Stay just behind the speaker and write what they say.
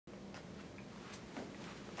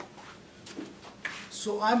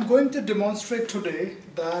So I'm going to demonstrate today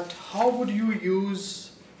that how would you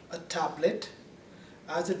use a tablet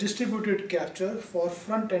as a distributed capture for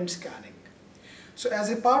front-end scanning. So as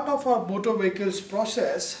a part of our motor vehicles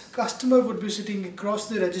process, customer would be sitting across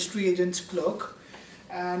the registry agent's clerk,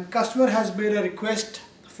 and customer has made a request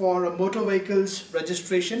for a motor vehicles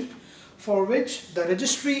registration, for which the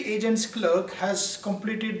registry agent's clerk has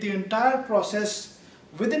completed the entire process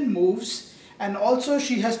within moves, and also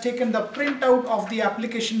she has taken the printout of the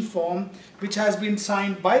application form which has been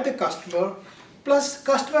signed by the customer, plus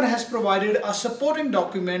customer has provided a supporting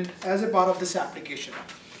document as a part of this application.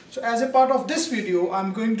 So as a part of this video,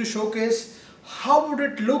 I'm going to showcase how would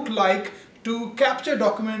it look like to capture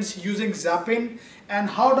documents using Zappin,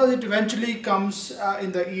 and how does it eventually comes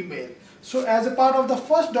in the email. So as a part of the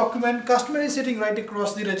first document, customer is sitting right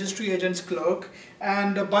across the registry agent's clerk,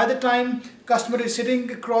 and by the time customer is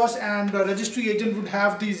sitting across and the registry agent would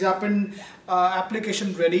have the Zappin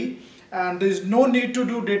application ready, and there is no need to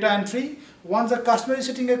do data entry. Once the customer is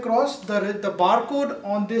sitting across, the barcode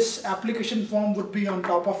on this application form would be on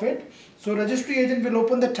top of it. So registry agent will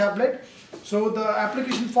open the tablet. So the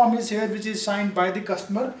application form is here, which is signed by the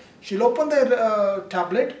customer. She'll open the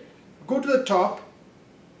tablet, go to the top.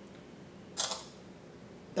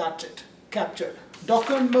 That's it, captured.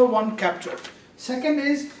 Document number 1 captured. Second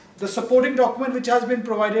is the supporting document which has been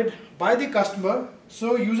provided by the customer.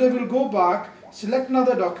 So user will go back, select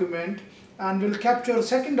another document, and will capture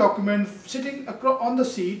second document sitting on the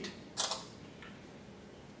seat.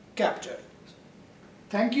 Captured.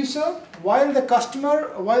 Thank you, sir. While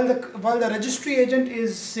the registry agent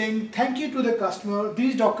is saying thank you to the customer,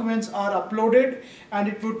 these documents are uploaded, and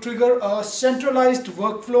it would trigger a centralized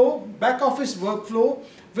workflow, back office workflow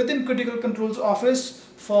within Critical Controls office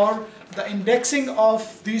for the indexing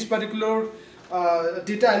of these particular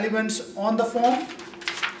data elements on the form,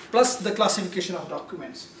 plus the classification of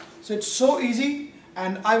documents. So it's so easy,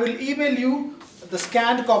 and I will email you the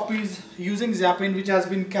scanned copies using Zappin, which has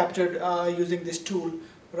been captured using this tool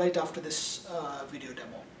right after this video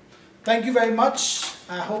demo. Thank you very much.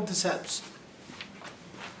 I hope this helps.